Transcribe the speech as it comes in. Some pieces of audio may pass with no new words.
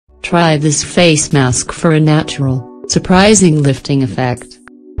try this face mask for a natural, surprising lifting effect.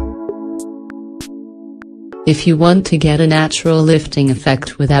 If you want to get a natural lifting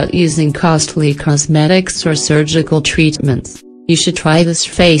effect without using costly cosmetics or surgical treatments, you should try this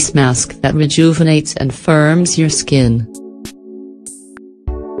face mask that rejuvenates and firms your skin.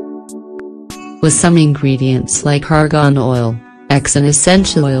 With some ingredients like argan oil, eggs and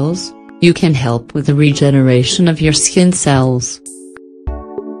essential oils, you can help with the regeneration of your skin cells.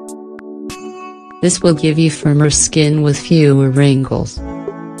 This will give you firmer skin with fewer wrinkles.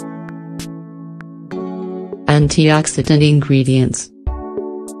 Antioxidant ingredients.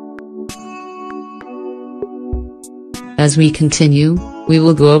 As we continue, we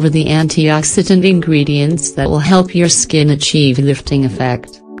will go over the antioxidant ingredients that will help your skin achieve a lifting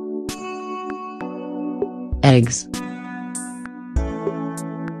effect. Eggs.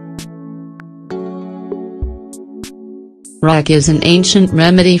 Raw egg is an ancient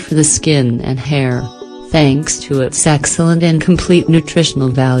remedy for the skin and hair, thanks to its excellent and complete nutritional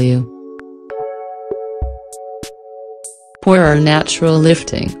value. For our natural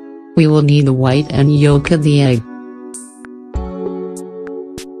lifting, we will need the white and yolk of the egg.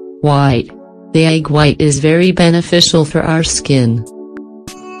 White. The egg white is very beneficial for our skin.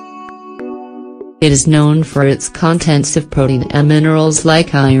 It is known for its contents of protein and minerals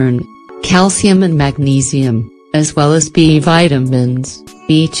like iron, calcium and magnesium, as well as B vitamins,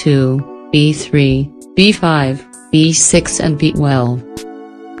 B2, B3, B5, B6 and B12.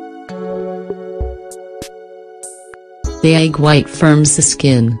 The egg white firms the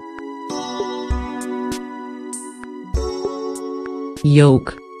skin.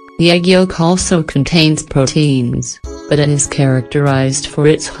 Yolk. The egg yolk also contains proteins, but it is characterized for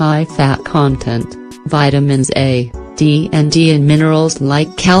its high fat content, vitamins A, D and minerals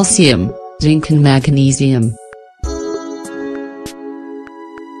like calcium, zinc and magnesium.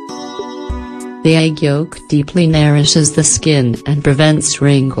 The egg yolk deeply nourishes the skin and prevents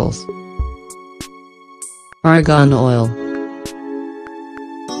wrinkles. Argan oil.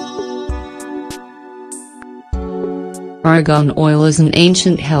 Argan oil is an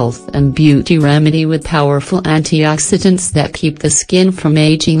ancient health and beauty remedy with powerful antioxidants that keep the skin from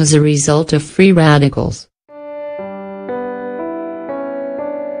aging as a result of free radicals.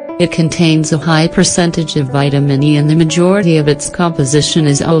 It contains a high percentage of vitamin E and the majority of its composition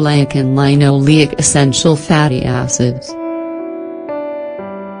is oleic and linoleic essential fatty acids.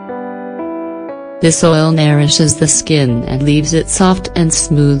 This oil nourishes the skin and leaves it soft and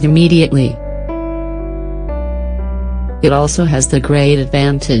smooth immediately. It also has the great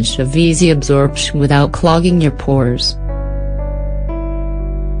advantage of easy absorption without clogging your pores.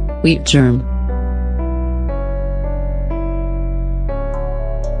 Wheat germ.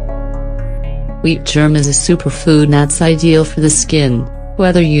 Wheat germ is a superfood that's ideal for the skin,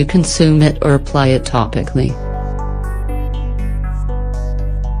 whether you consume it or apply it topically.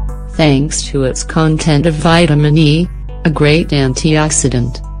 Thanks to its content of vitamin E, a great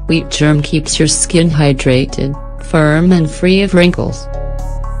antioxidant, wheat germ keeps your skin hydrated, firm and free of wrinkles.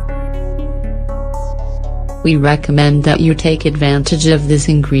 We recommend that you take advantage of this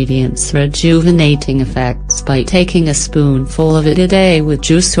ingredient's rejuvenating effects by taking a spoonful of it a day with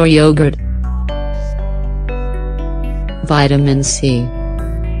juice or yogurt. Vitamin C.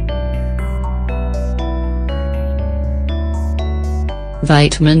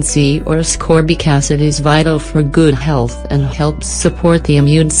 Vitamin C or ascorbic acid is vital for good health and helps support the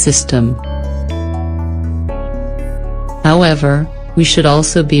immune system. However, we should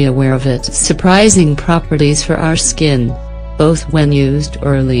also be aware of its surprising properties for our skin, both when used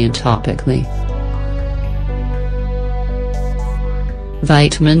orally and topically.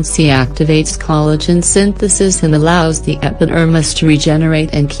 Vitamin C activates collagen synthesis and allows the epidermis to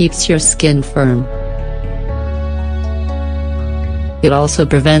regenerate and keeps your skin firm. It also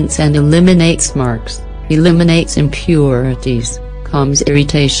prevents and eliminates marks, eliminates impurities, calms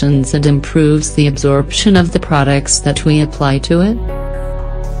irritations and improves the absorption of the products that we apply to it.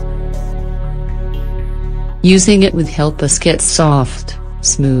 Using it will help us get soft,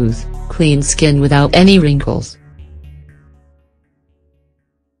 smooth, clean skin without any wrinkles.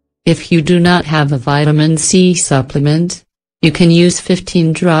 If you do not have a vitamin C supplement, you can use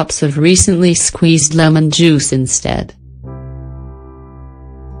 15 drops of recently squeezed lemon juice instead.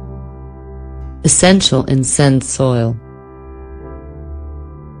 Essential incense oil.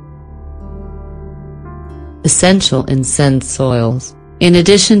 Essential incense oils, in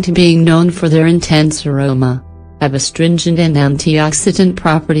addition to being known for their intense aroma, have astringent and antioxidant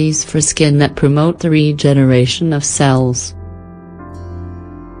properties for skin that promote the regeneration of cells.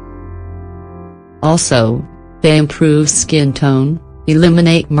 Also, they improve skin tone,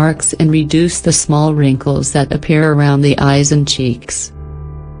 eliminate marks and reduce the small wrinkles that appear around the eyes and cheeks.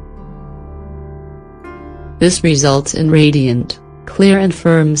 This results in radiant, clear and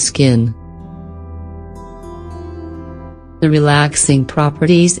firm skin. The relaxing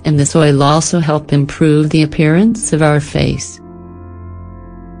properties in this oil also help improve the appearance of our face.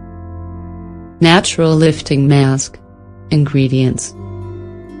 Natural lifting mask. Ingredients: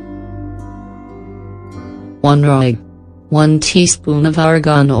 1 raw egg, 1 teaspoon of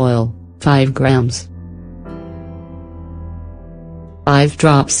argan oil, 5 grams, 5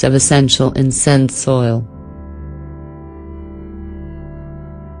 drops of essential incense oil,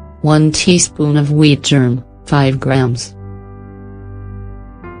 1 teaspoon of wheat germ, 5 grams,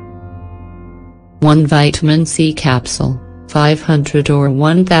 1 vitamin C capsule, 500 or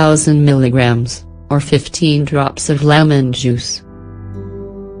 1000 milligrams, or 15 drops of lemon juice.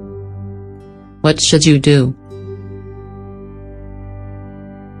 What should you do?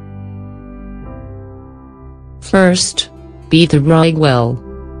 First, beat the raw egg well.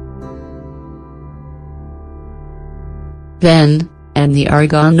 Then, add the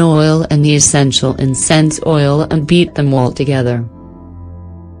argan oil and the essential incense oil and beat them all together.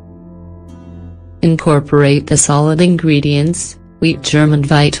 Incorporate the solid ingredients, wheat germ and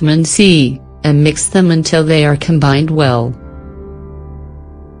vitamin C, and mix them until they are combined well.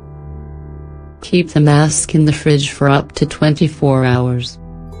 Keep the mask in the fridge for up to 24 hours.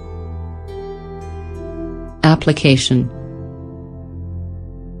 Application: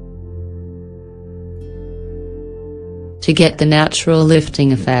 to get the natural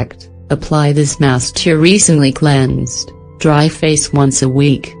lifting effect, apply this mask to your recently cleansed, dry face once a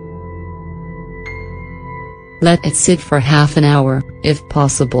week. Let it sit for half an hour, if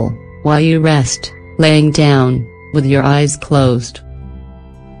possible, while you rest, laying down, with your eyes closed.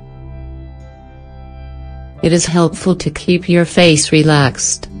 It is helpful to keep your face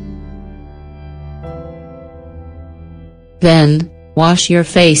relaxed. Then, wash your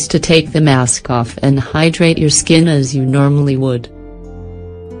face to take the mask off and hydrate your skin as you normally would.